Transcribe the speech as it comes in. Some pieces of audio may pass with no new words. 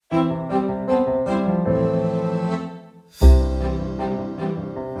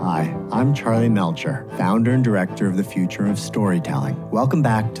I'm Charlie Melcher, founder and director of the Future of Storytelling. Welcome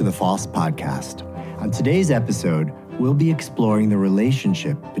back to the False Podcast. On today's episode, we'll be exploring the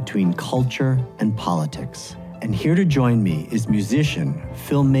relationship between culture and politics. And here to join me is musician,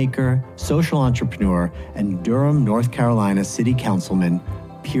 filmmaker, social entrepreneur, and Durham, North Carolina City Councilman,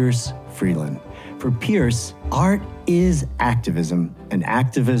 Pierce Freeland. For Pierce, art is activism, and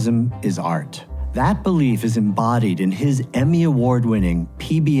activism is art. That belief is embodied in his Emmy Award-winning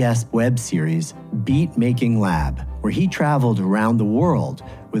PBS web series, Beat Making Lab, where he traveled around the world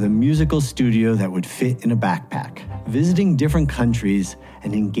with a musical studio that would fit in a backpack, visiting different countries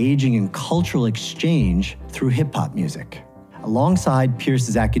and engaging in cultural exchange through hip-hop music. Alongside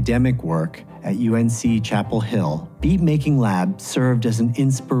Pierce's academic work at UNC Chapel Hill, Beat Making Lab served as an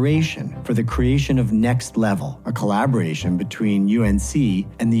inspiration for the creation of Next Level, a collaboration between UNC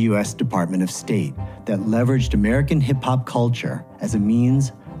and the U.S. Department of State that leveraged American hip-hop culture as a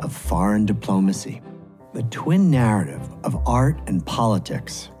means of foreign diplomacy. The twin narrative of art and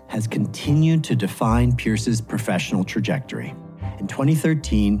politics has continued to define Pierce's professional trajectory. In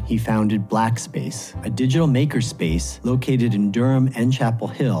 2013, he founded Blackspace, a digital makerspace located in Durham and Chapel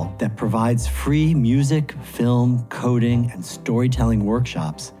Hill that provides free music, film, coding, and storytelling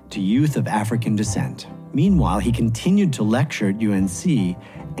workshops to youth of African descent. Meanwhile, he continued to lecture at UNC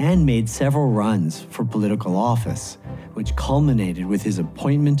and made several runs for political office, which culminated with his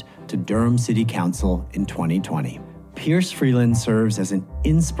appointment to Durham City Council in 2020. Pierce Freeland serves as an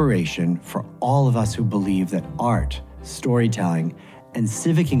inspiration for all of us who believe that art, storytelling, and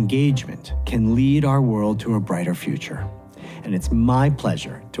civic engagement can lead our world to a brighter future. And it's my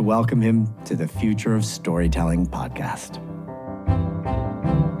pleasure to welcome him to the Future of Storytelling podcast.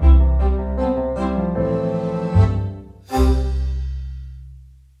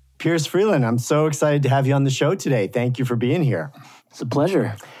 Pierce Freeland, I'm so excited to have you on the show today. Thank you for being here. It's a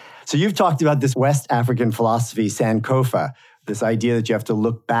pleasure. So you've talked about this West African philosophy, Sankofa, this idea that you have to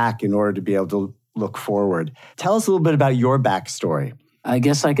look back in order to be able to look forward. Tell us a little bit about your backstory. I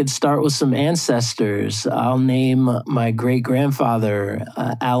guess I could start with some ancestors. I'll name my great-grandfather,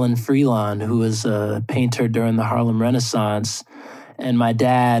 Alan Freeland, who was a painter during the Harlem Renaissance. And my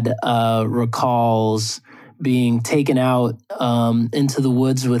dad recalls being taken out into the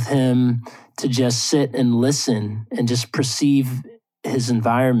woods with him to just sit and listen and just perceive his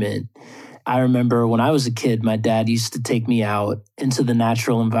environment. I remember when I was a kid, my dad used to take me out into the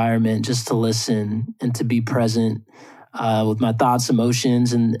natural environment just to listen and to be present with my thoughts,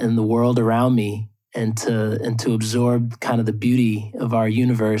 emotions, and the world around me, and to absorb kind of the beauty of our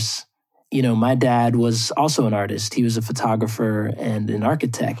universe. You know, my dad was also an artist. He was a photographer and an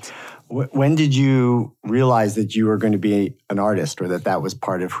architect. When did you realize that you were going to be an artist, or that was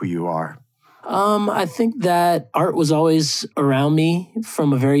part of who you are? I think that art was always around me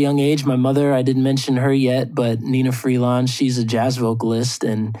from a very young age. My mother, I didn't mention her yet, but Nina Freeland, she's a jazz vocalist.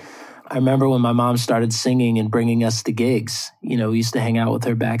 And I remember when my mom started singing and bringing us to gigs, you know, we used to hang out with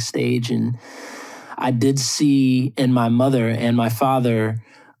her backstage. And I did see in my mother and my father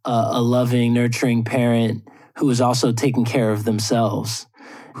a loving, nurturing parent who was also taking care of themselves,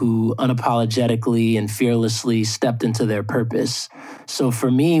 who unapologetically and fearlessly stepped into their purpose. So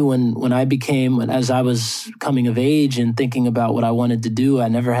for me, as I was coming of age and thinking about what I wanted to do, I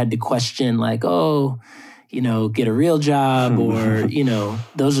never had to question like, get a real job or,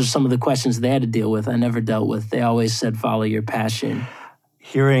 those are some of the questions they had to deal with. I never dealt with. They always said, follow your passion.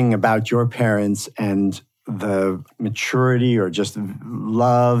 Hearing about your parents and the maturity or just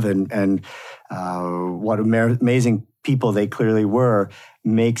love and what amazing people they clearly were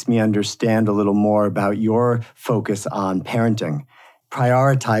makes me understand a little more about your focus on parenting,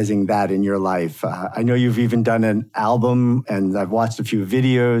 prioritizing that in your life. I know you've even done an album, and I've watched a few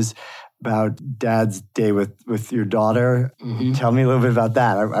videos about Dad's Day with your daughter. Mm-hmm. Tell me a little bit about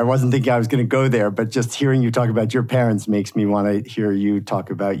that. I wasn't thinking I was going to go there, but just hearing you talk about your parents makes me want to hear you talk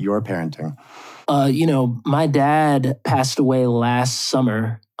about your parenting. My dad passed away last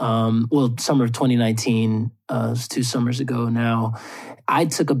summer. Summer of 2019, it was 2 summers ago now. I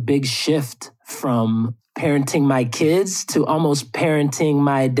took a big shift from parenting my kids to almost parenting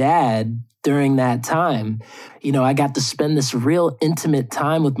my dad during that time. I got to spend this real intimate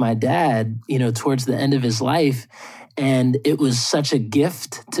time with my dad, towards the end of his life. And it was such a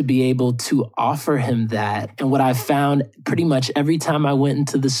gift to be able to offer him that. And what I found pretty much every time I went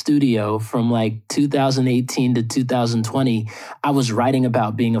into the studio from like 2018 to 2020, I was writing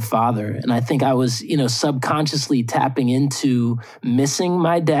about being a father. And I think I was, subconsciously tapping into missing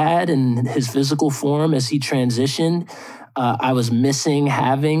my dad and his physical form as he transitioned. I was missing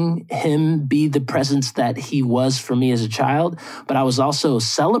having him be the presence that he was for me as a child, but I was also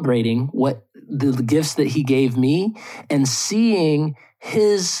celebrating what the gifts that he gave me and seeing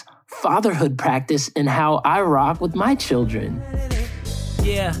his fatherhood practice in how I rock with my children.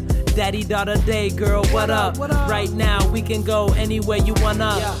 Yeah, daddy, daughter, day, girl, what up? Right now, we can go anywhere you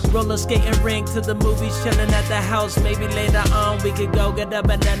wanna. Roller skating rink to the movies, chilling at the house. Maybe later on, we could go get a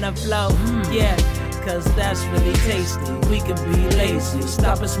banana float. Yeah, cause that's really tasty. We can be lazy,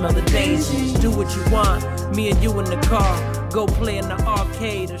 stop and smell the daisies. Do what you want, me and you in the car. Go play in the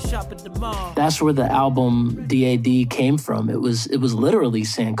arcade or shop at the mall. That's where the album DAD came from. It was literally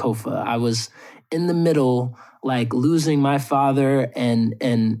Sankofa. I was in the middle, like losing my father and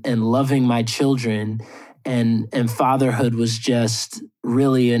loving my children, and fatherhood was just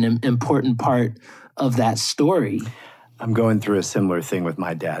really an important part of that story. I'm going through a similar thing with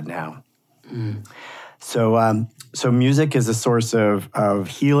my dad now. So music is a source of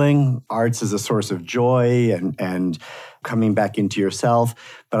healing. Arts is a source of joy and coming back into yourself.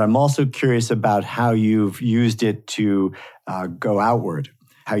 But I'm also curious about how you've used it to go outward,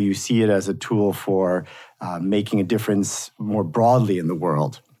 how you see it as a tool for making a difference more broadly in the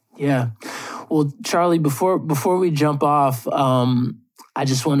world. Yeah. Well, Charlie, before we jump off, I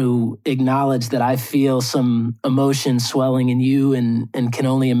just want to acknowledge that I feel some emotion swelling in you and can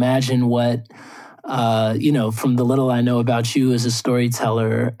only imagine what, from the little I know about you as a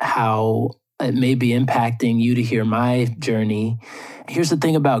storyteller, how it may be impacting you to hear my journey. Here's the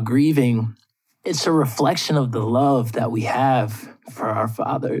thing about grieving. It's a reflection of the love that we have for our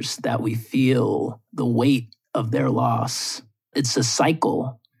fathers, that we feel the weight of their loss. It's a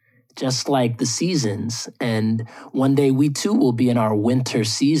cycle, just like the seasons. And one day we too will be in our winter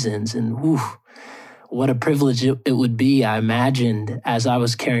seasons. And what a privilege it would be, I imagined, as I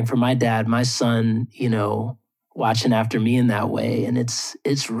was caring for my dad, my son, watching after me in that way. And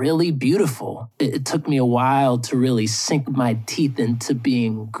it's really beautiful. It took me a while to really sink my teeth into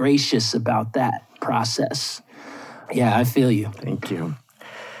being gracious about that process. Yeah, I feel you. Thank you.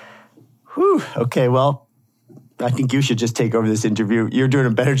 Whew. Okay, well, I think you should just take over this interview. You're doing a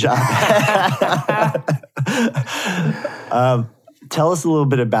better job. Tell us a little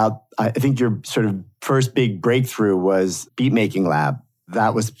bit about, I think your sort of first big breakthrough was Beatmaking Lab.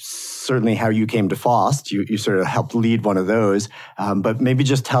 That was certainly how you came to FOST. You sort of helped lead one of those. But maybe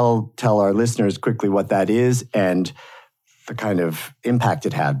just tell our listeners quickly what that is and the kind of impact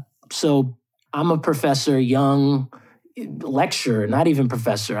it had. So I'm a professor, young lecturer, not even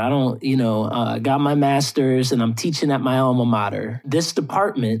professor. I don't, got my master's and I'm teaching at my alma mater. This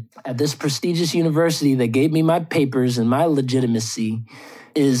department at this prestigious university that gave me my papers and my legitimacy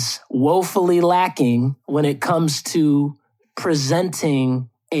is woefully lacking when it comes to presenting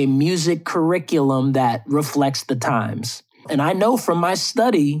a music curriculum that reflects the times. And I know from my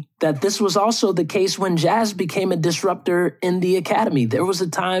study that this was also the case when jazz became a disruptor in the academy. There was a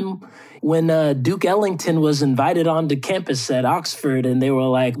time when Duke Ellington was invited onto campus at Oxford and they were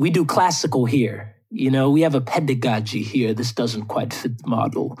like, we do classical here. We have a pedagogy here. This doesn't quite fit the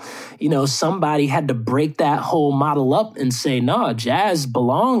model. Somebody had to break that whole model up and say, no, jazz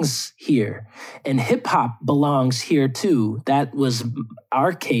belongs here and hip hop belongs here too. That was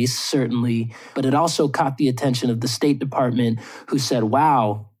our case, certainly, but it also caught the attention of the State Department, who said,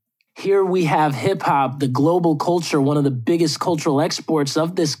 wow, here we have hip hop, the global culture. One of the biggest cultural exports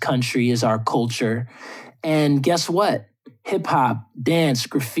of this country is our culture. And guess what? Hip hop, dance,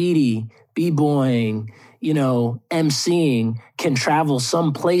 graffiti, b-boying, emceeing can travel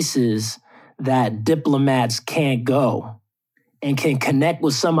some places that diplomats can't go and can connect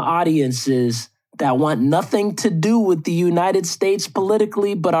with some audiences that want nothing to do with the United States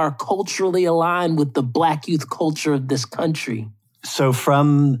politically, but are culturally aligned with the Black youth culture of this country. So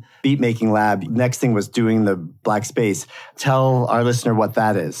from Beatmaking Lab, next thing was doing the Black Space. Tell our listener what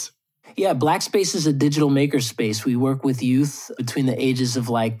that is. Yeah, Black Space is a digital makerspace. We work with youth between the ages of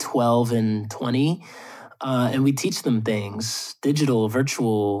like 12 and 20, and we teach them things, digital,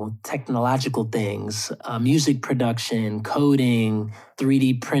 virtual, technological things, music production, coding,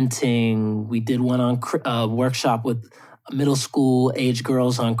 3D printing. We did one on workshop with middle school age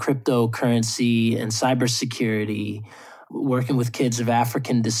girls on cryptocurrency and cybersecurity, working with kids of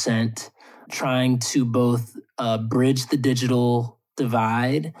African descent, trying to both bridge the digital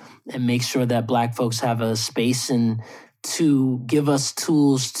divide and make sure that Black folks have a space and to give us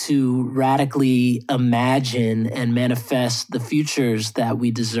tools to radically imagine and manifest the futures that we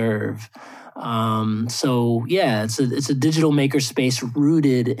deserve. So yeah, it's a digital makerspace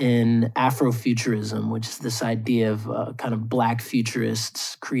rooted in Afrofuturism, which is this idea of kind of Black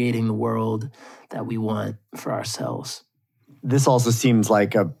futurists creating the world that we want for ourselves. This also seems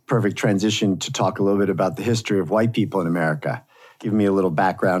like a perfect transition to talk a little bit about the history of white people in America. Give me a little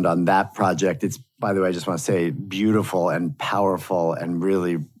background on that project. It's, by the way, I just want to say, beautiful and powerful and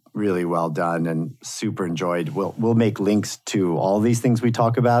really, really well done and super enjoyed. We'll make links to all these things we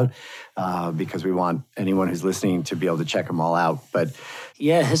talk about because we want anyone who's listening to be able to check them all out. But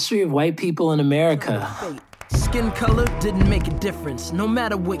yeah, history of white people in America. Skin color didn't make a difference, no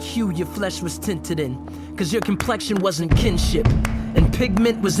matter what hue your flesh was tinted in, because your complexion wasn't kinship, and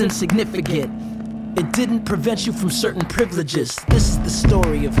pigment was insignificant. It didn't prevent you from certain privileges. This is the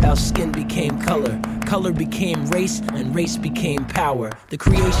story of how skin became color, color became race, and race became power. The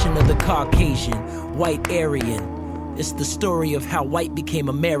creation of the Caucasian, white Aryan. It's the story of how white became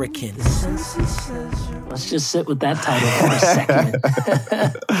American. Let's just sit with that title for a second.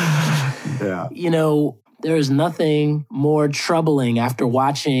 yeah. You know, there is nothing more troubling after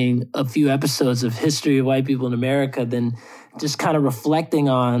watching a few episodes of History of White People in America than just kind of reflecting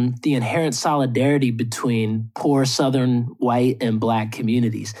on the inherent solidarity between poor Southern white and Black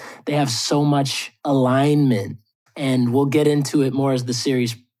communities. They have so much alignment, and we'll get into it more as the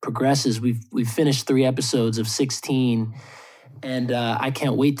series progresses. We've finished 3 episodes of 16, and I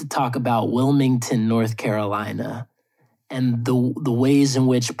can't wait to talk about Wilmington, North Carolina, and the ways in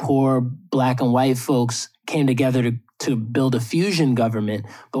which poor Black and white folks came together to build a fusion government,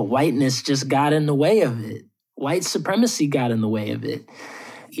 but whiteness just got in the way of it. White supremacy got in the way of it.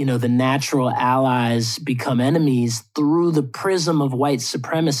 You know, the natural allies become enemies through the prism of white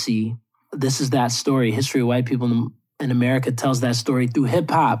supremacy. This is that story. History of White People in America tells that story through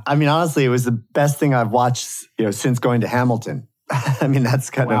hip hop. I mean, honestly, it was the best thing I've watched, since going to Hamilton. I mean, that's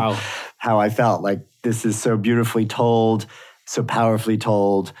kind of how I felt. Like, this is so beautifully told, so powerfully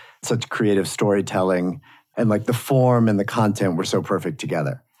told, such creative storytelling, and like the form and the content were so perfect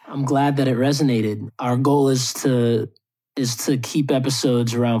together. I'm glad that it resonated. Our goal is to keep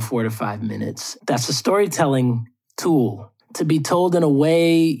episodes around 4 to 5 minutes. That's a storytelling tool to be told in a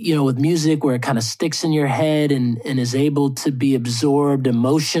way, with music where it kind of sticks in your head and is able to be absorbed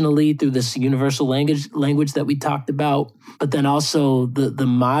emotionally through this universal language that we talked about. But then also the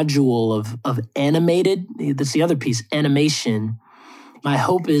module of animated, that's the other piece, animation. My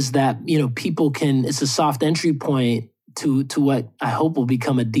hope is that, people it's a soft entry point to what I hope will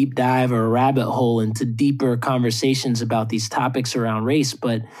become a deep dive or a rabbit hole into deeper conversations about these topics around race.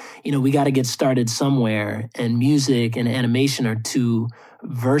 But, we got to get started somewhere. And music and animation are 2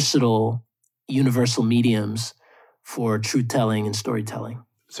 versatile, universal mediums for truth-telling and storytelling.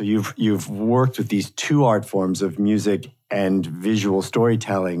 So you've worked with these 2 art forms of music and visual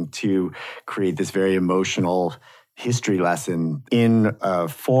storytelling to create this very emotional history lesson in a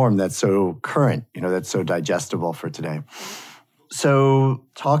form that's so current, that's so digestible for today. So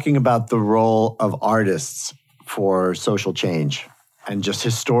talking about the role of artists for social change, and just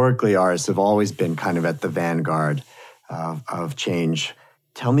historically, artists have always been kind of at the vanguard of change.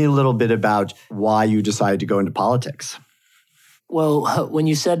 Tell me a little bit about why you decided to go into politics. Well, when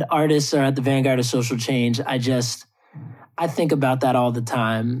you said artists are at the vanguard of social change, I think about that all the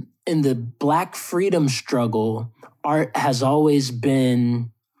time. In the Black freedom struggle, art has always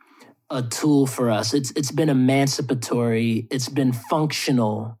been a tool for us. It's been emancipatory. It's been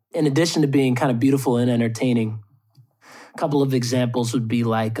functional, in addition to being kind of beautiful and entertaining. A couple of examples would be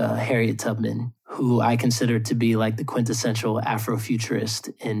like Harriet Tubman, who I consider to be like the quintessential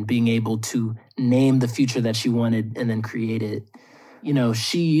Afrofuturist in being able to name the future that she wanted and then create it.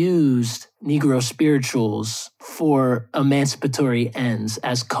 She used Negro spirituals for emancipatory ends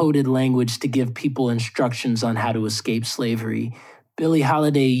as coded language to give people instructions on how to escape slavery. Billie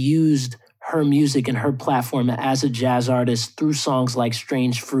Holiday used her music and her platform as a jazz artist through songs like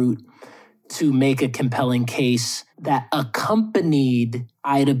Strange Fruit to make a compelling case that accompanied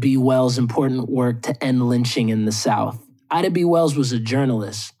Ida B. Wells' important work to end lynching in the South. Ida B. Wells was a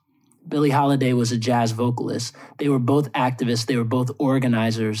journalist. Billie Holiday was a jazz vocalist. They were both activists. They were both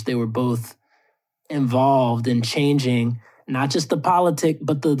organizers. They were both involved in changing not just the politic,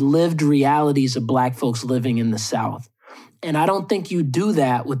 but the lived realities of Black folks living in the South. And I don't think you do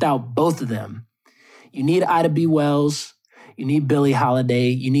that without both of them. You need Ida B. Wells. You need Billie Holiday.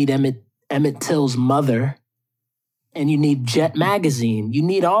 You need Emmett Till's mother. And you need Jet Magazine. You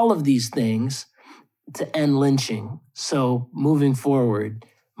need all of these things to end lynching. So moving forward,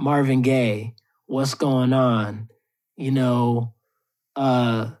 Marvin Gaye, What's Going On?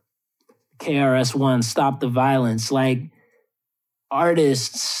 KRS-One, Stop the Violence. Like,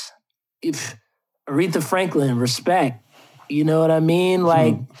 artists, if Aretha Franklin, respect. You know what I mean?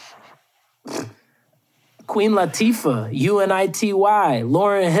 Like, Queen Latifah, UNITY,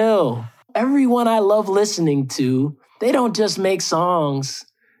 Lauryn Hill. Everyone I love listening to They don't just make songs.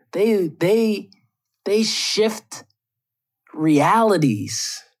 They shift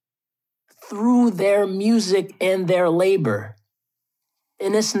realities through their music and their labor.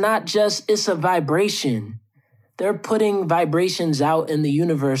 And it's not just, it's a vibration. They're putting vibrations out in the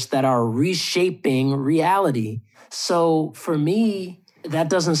universe that are reshaping reality. So for me, that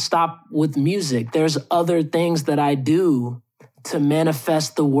doesn't stop with music. There's other things that I do to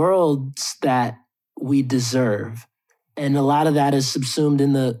manifest the worlds that we deserve. And a lot of that is subsumed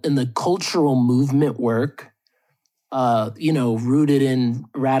in the cultural movement work, rooted in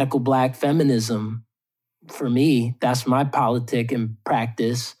radical Black feminism. For me, that's my politic and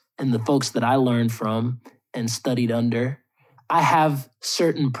practice and the folks that I learned from and studied under. I have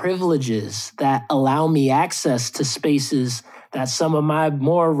certain privileges that allow me access to spaces that some of my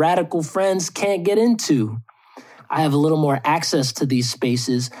more radical friends can't get into. I have a little more access to these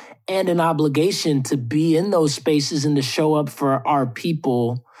spaces and an obligation to be in those spaces and to show up for our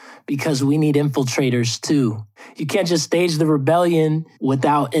people, because we need infiltrators too. You can't just stage the rebellion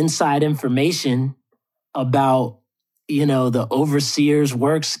without inside information about, the overseer's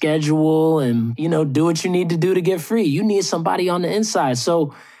work schedule and, do what you need to do to get free. You need somebody on the inside.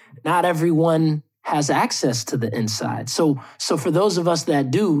 So not everyone has access to the inside. So for those of us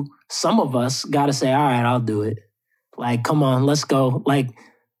that do, some of us got to say, all right, I'll do it. Like, come on, let's go. Like,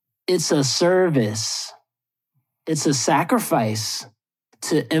 it's a service. It's a sacrifice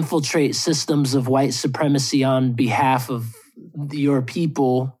to infiltrate systems of white supremacy on behalf of your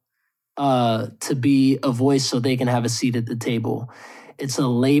people, to be a voice so they can have a seat at the table. It's a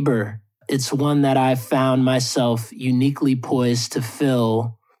labor. It's one that I found myself uniquely poised to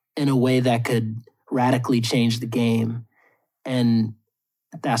fill in a way that could radically change the game. And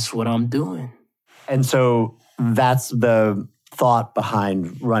that's what I'm doing. And so that's the thought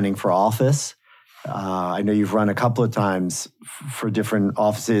behind running for office. I know you've run a couple of times for different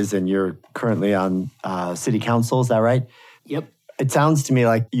offices, and you're currently on city council. Is that right? Yep. It sounds to me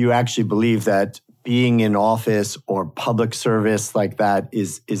like you actually believe that being in office or public service like that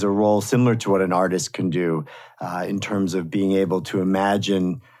is a role similar to what an artist can do in terms of being able to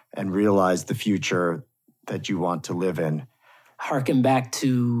imagine and realize the future that you want to live in. Harken back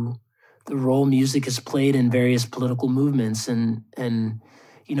to the role music has played in various political movements. And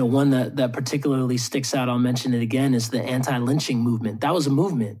one that particularly sticks out, I'll mention it again, is the anti-lynching movement. That was a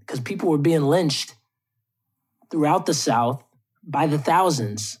movement because people were being lynched throughout the South by the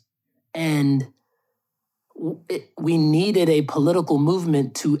thousands. And we needed a political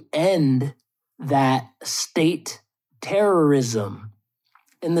movement to end that state terrorism.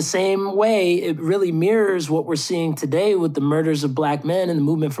 In the same way, it really mirrors what we're seeing today with the murders of Black men and the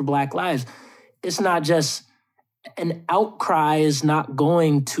movement for Black lives. It's not just an outcry is not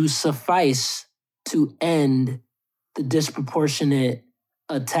going to suffice to end the disproportionate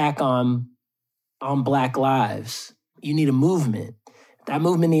attack on Black lives. You need a movement. That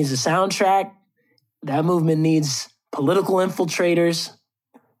movement needs a soundtrack. That movement needs political infiltrators.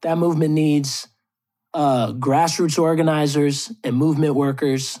 That movement needs grassroots organizers and movement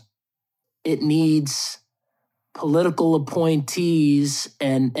workers. It needs political appointees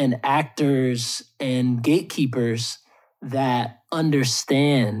and actors and gatekeepers that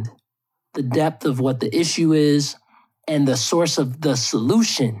understand the depth of what the issue is and the source of the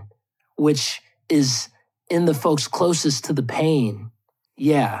solution, which is in the folks closest to the pain.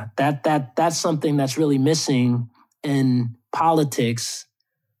 Yeah, that's something that's really missing in politics,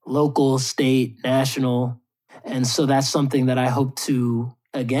 local, state, national. And so that's something that I hope to,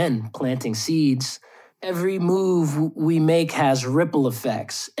 again, planting seeds. Every move we make has ripple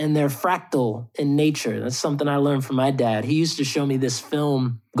effects, and they're fractal in nature. That's something I learned from my dad. He used to show me this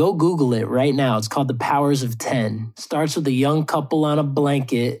film. Go Google it right now. It's called The Powers of 10. Starts with a young couple on a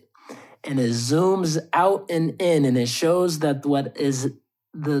blanket, and it zooms out and in, and it shows that what is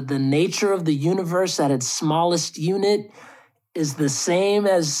the nature of the universe at its smallest unit is the same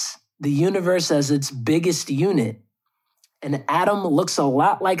as the universe as its biggest unit. An atom looks a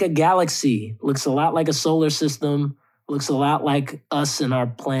lot like a galaxy, looks a lot like a solar system, looks a lot like us and our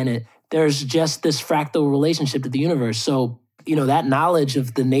planet. There's just this fractal relationship to the universe. So, that knowledge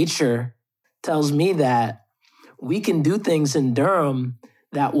of the nature tells me that we can do things in Durham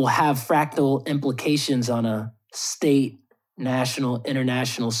that will have fractal implications on a state, national,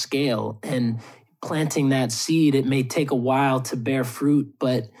 international scale. And planting that seed, it may take a while to bear fruit,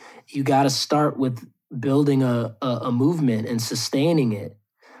 but you got to start with building a movement and sustaining it.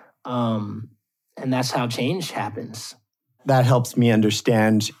 And that's how change happens. That helps me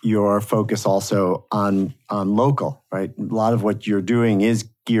understand your focus also on local, right? A lot of what you're doing is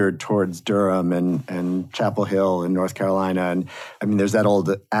geared towards Durham and Chapel Hill in North Carolina. And I mean, there's that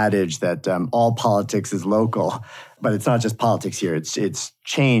old adage that all politics is local, but it's not just politics here. It's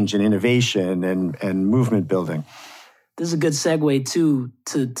change and innovation and movement building. This is a good segue too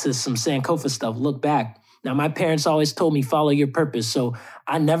to some Sankofa stuff. Look back. Now, my parents always told me, follow your purpose. So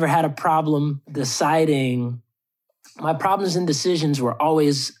I never had a problem deciding. My problems and decisions were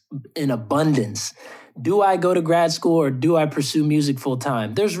always in abundance. Do I go to grad school or do I pursue music full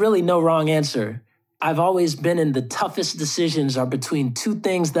time? There's really no wrong answer. I've always been in the toughest decisions are between two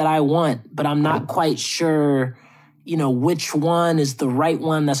things that I want, but I'm not quite sure, which one is the right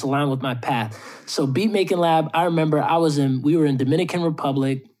one that's aligned with my path. So Beatmaking Lab, I remember we were in Dominican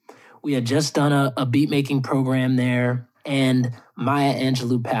Republic. We had just done a beatmaking program there, and Maya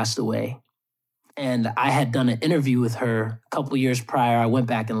Angelou passed away. And I had done an interview with her a couple years prior. I went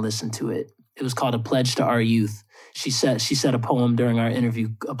back and listened to it. It was called A Pledge to Our Youth. She said a poem during our interview,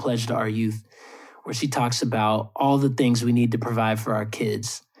 A Pledge to Our Youth, where she talks about all the things we need to provide for our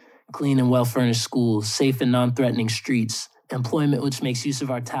kids. Clean and well-furnished schools, safe and non-threatening streets, employment which makes use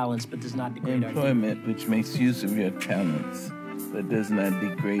of our talents but does not degrade our... Employment which makes use of your talents but does not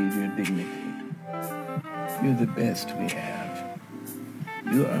degrade your dignity. You're the best we have.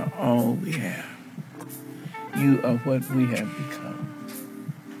 You are all we have. You are what we have become.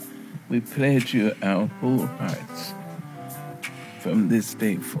 We pledge you our whole hearts from this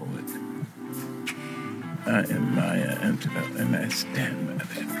day forward. I am Maya Angelou, and I stand by that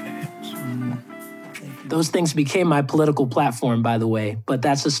pledge. Those things became my political platform, by the way, but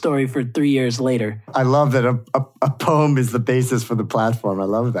that's a story for 3 years later. I love that a poem is the basis for the platform. I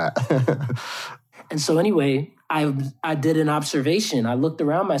love that. And so anyway, I did an observation. I looked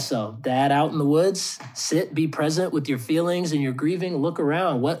around myself. Dad out in the woods, sit, be present with your feelings and your grieving. Look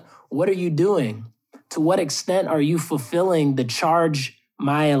around. What are you doing? To what extent are you fulfilling the charge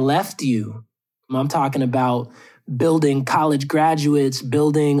Maya left you? I'm talking about building college graduates,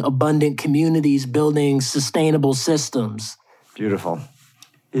 building abundant communities, building sustainable systems. Beautiful.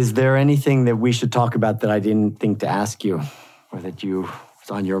 Is there anything that we should talk about that I didn't think to ask you or that was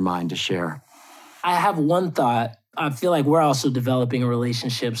on your mind to share? I have one thought. I feel like we're also developing a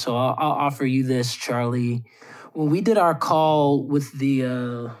relationship, so I'll offer you this, Charlie. When we did our call with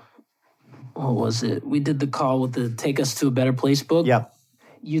the, what was it? We did the call with the Take Us to a Better Place book. Yep.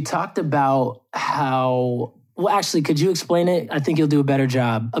 You talked about how, well, actually, could you explain it? I think you'll do a better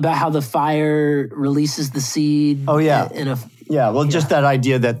job. About how the fire releases the seed. Oh, yeah. Just that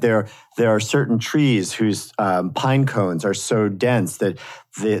idea that there are certain trees whose pine cones are so dense that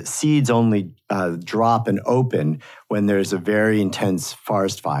the seeds only drop and open when there's a very intense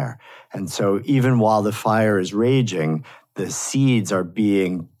forest fire. And so even while the fire is raging, the seeds are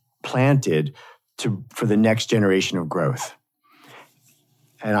being planted for the next generation of growth.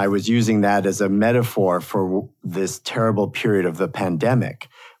 And I was using that as a metaphor for this terrible period of the pandemic,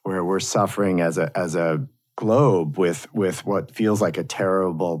 where we're suffering as a globe with what feels like a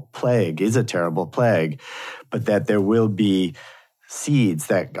terrible plague, but that there will be seeds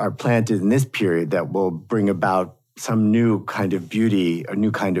that are planted in this period that will bring about some new kind of beauty, a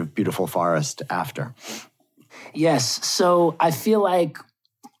new kind of beautiful forest after. Yes. So I feel like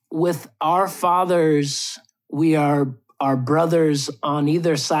with our fathers, we are our brothers on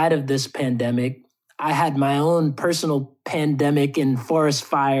either side of this pandemic. I had my own personal pandemic and forest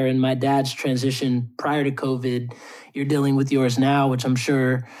fire and my dad's transition prior to COVID. You're dealing with yours now, which I'm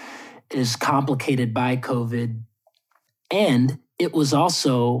sure is complicated by COVID. And it was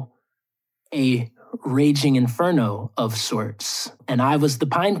also a raging inferno of sorts. And I was the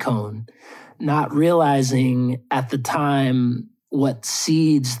pine cone, not realizing at the time what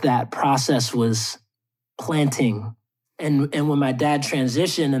seeds that process was planting. And when my dad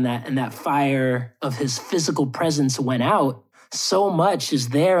transitioned and that fire of his physical presence went out, so much is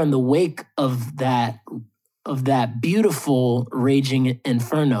there in the wake of that beautiful raging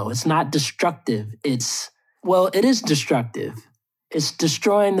inferno. It's not destructive. It is destructive. It's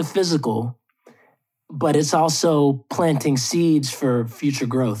destroying the physical, but it's also planting seeds for future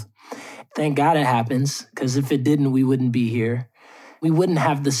growth. Thank God it happens, because if it didn't, we wouldn't be here. We wouldn't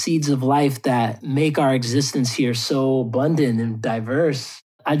have the seeds of life that make our existence here so abundant and diverse.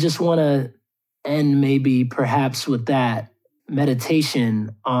 I just want to end maybe perhaps with that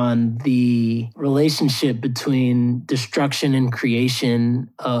meditation on the relationship between destruction and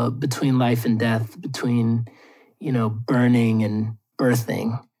creation, between life and death, between, burning and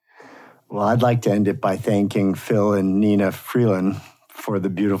birthing. Well, I'd like to end it by thanking Phil and Nina Freeland for the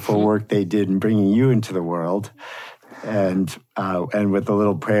beautiful work they did in bringing you into the world. And with a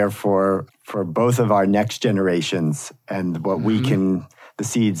little prayer for both of our next generations and what we can, the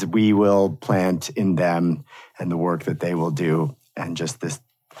seeds we will plant in them and the work that they will do, and just this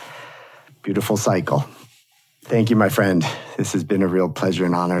beautiful cycle. Thank you, my friend. This has been a real pleasure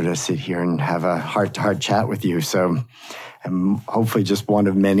and honor to sit here and have a heart-to-heart chat with you. So I'm hopefully just one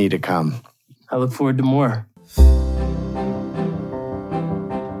of many to come. I look forward to more.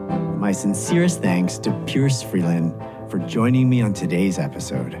 My sincerest thanks to Pierce Freeland for joining me on today's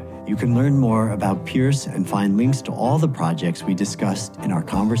episode. You can learn more about Pierce and find links to all the projects we discussed in our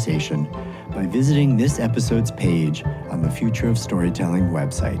conversation by visiting this episode's page on the Future of Storytelling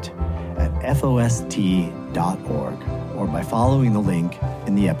website at FOST.org or by following the link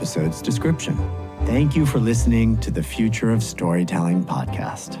in the episode's description. Thank you for listening to the Future of Storytelling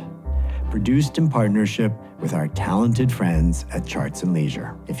podcast, produced in partnership with our talented friends at Charts and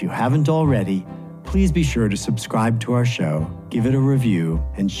Leisure. If you haven't already, please be sure to subscribe to our show, give it a review,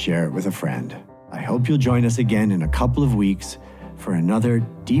 and share it with a friend. I hope you'll join us again in a couple of weeks for another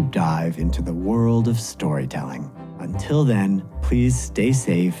deep dive into the world of storytelling. Until then, please stay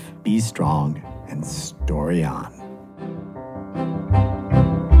safe, be strong, and story on.